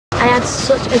had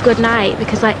such a good night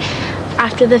because, like,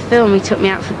 after the film, he took me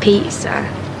out for pizza.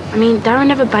 I mean, Darren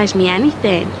never buys me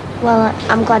anything. Well,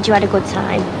 I'm glad you had a good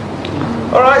time.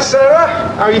 All right, Sarah,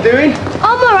 how are you doing?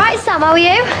 I'm all right, Sam, how are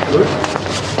you? Good.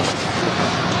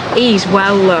 He's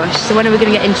well lush, so when are we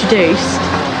going to get introduced?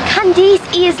 Candice,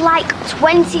 he is like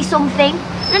 20-something.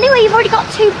 Anyway, you've already got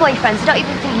 2 boyfriends. I don't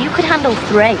even think you could handle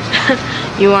 3.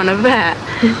 You want to bet?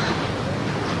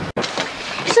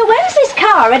 So when's this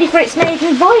car ready for its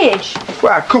maiden voyage?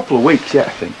 Well, a couple of weeks yet,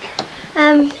 I think.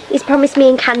 He's promised me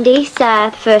and Candice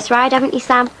the first ride, haven't you,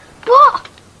 Sam? What?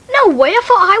 No way, I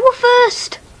thought I were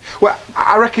first. Well,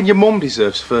 I reckon your mum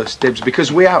deserves first dibs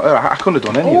because without her, I couldn't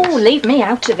have done any of this. Oh, leave me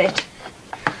out of it.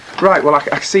 Right, well, I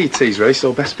can see your tea's ready,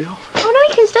 so best be off. Oh, no,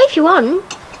 you can stay if you want.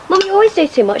 Mum, you always do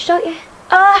too much, don't you?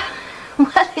 Well,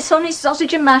 it's only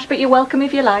sausage and mash, but you're welcome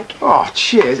if you like. Oh,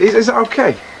 cheers. Is that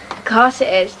okay? Of course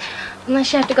it is.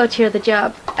 Unless you have to go to your other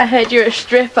job. I heard you're a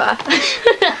stripper.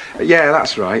 Yeah,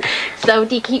 that's right. So,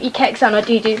 do you keep your kicks on or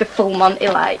do you do the full Monty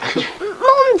like?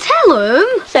 Mum, tell him.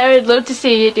 Sarah'd love to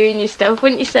see you doing your stuff,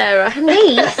 wouldn't you, Sarah?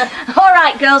 Please. All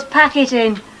right, girls, pack it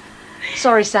in.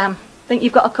 Sorry, Sam. Think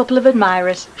you've got a couple of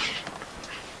admirers.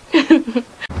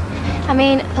 I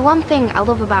mean, the one thing I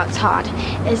love about Todd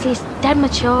is he's dead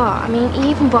mature. I mean, he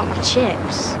even bought my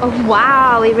chips. Oh,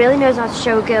 wow, he really knows how to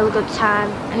show a girl a good time.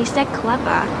 And he's dead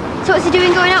clever. So what's he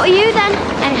doing going out with you, then?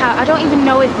 Anyhow, I don't even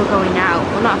know if we're going out.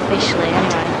 Well, not officially,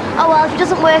 anyway. Oh, well, if it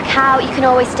doesn't work out, you can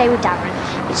always stay with Darren.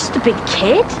 It's just a big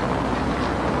kid.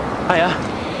 Hiya.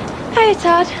 Hiya,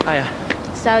 Todd. Hiya.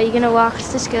 So, you're going to walk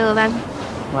us to school, then?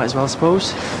 Might as well, I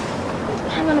suppose.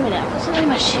 Hang on a minute, I've got something in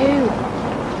my shoe.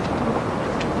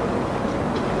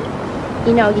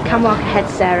 You know, you can walk ahead,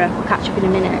 Sarah. We'll catch up in a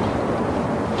minute.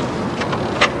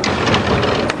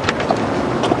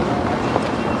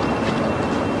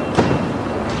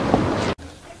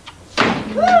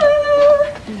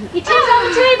 Your tea's on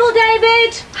the table,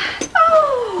 David.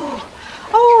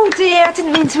 Oh dear, I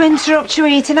didn't mean to interrupt you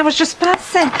eating. I was just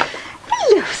passing.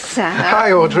 Hello, Sam.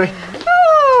 Hi, Audrey.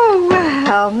 Oh,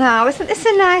 well, now, isn't this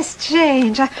a nice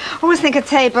change? I always think a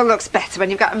table looks better when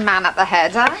you've got a man at the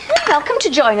head, huh? Welcome to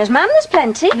join us, ma'am. There's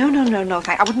plenty. No,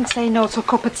 thank. I wouldn't say no to a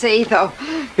cup of tea, though.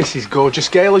 This is gorgeous,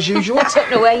 Gail, as usual. I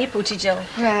don't know where you put it, Joe.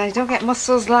 Well, you don't get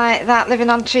muscles like that living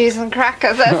on cheese and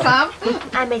crackers, Sam?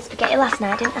 I made spaghetti last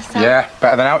night, didn't I, Sam? Yeah,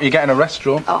 better than out you get in a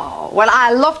restaurant. Oh, well,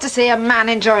 I love to see a man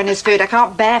enjoying his food. I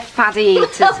can't bear faddy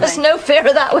eaters. There's no fear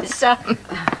of that with Sam.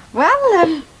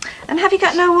 Well, and have you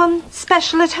got no one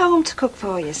special at home to cook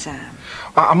for you, Sam?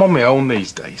 I'm on my own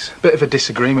these days. Bit of a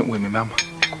disagreement with me, ma'am.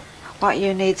 What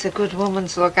you need's a good woman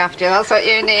to look after you. That's what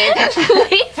you need.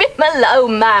 Leave him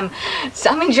alone, ma'am.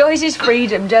 Sam enjoys his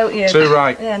freedom, don't you? Too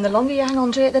right. Yeah, and the longer you hang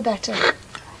on to it, the better.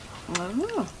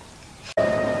 Oh.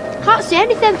 Can't see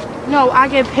anything. No, I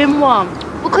gave him one.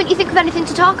 Well, couldn't you think of anything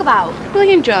to talk about? Well,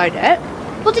 he enjoyed it.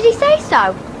 Well, did he say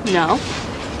so? No.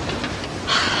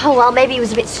 Oh, well, maybe he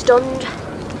was a bit stunned.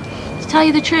 To tell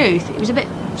you the truth, he was a bit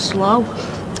slow.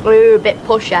 Ooh, a bit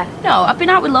pushy. No, I've been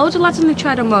out with loads of lads and they've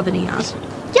tried on more than he has.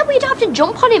 Yeah, but you don't have to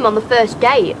jump on him on the first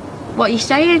date. What are you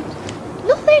saying?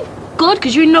 Nothing. Good,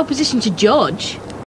 because you're in no position to judge.